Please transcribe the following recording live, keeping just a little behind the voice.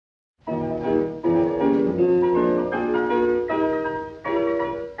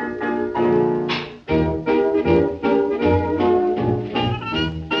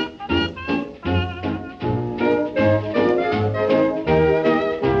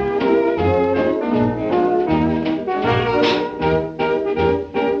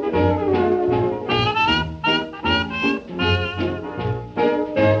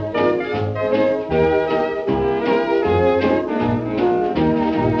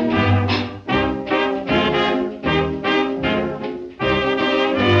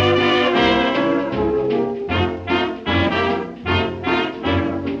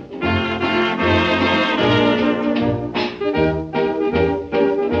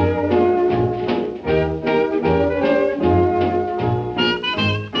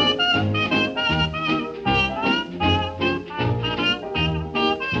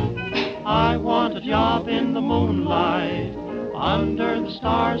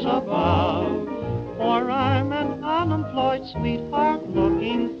stars above. For I'm an unemployed sweetheart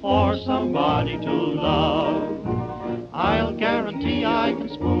looking for somebody to love. I'll guarantee I can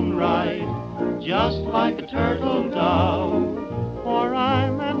spoon ride just like a turtle dove. For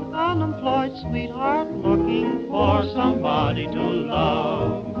I'm an unemployed sweetheart looking for somebody to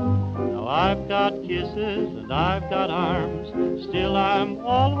love. Now I've got kisses and I've got arms, still I'm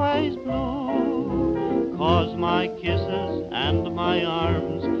always blue. 'Cause my kisses and my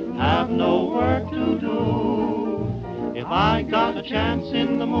arms have no work to do. If I got a chance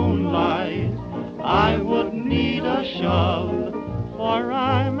in the moonlight, I wouldn't need a shove. For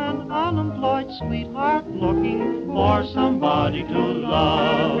I'm an unemployed sweetheart looking for somebody to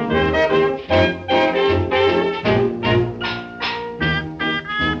love.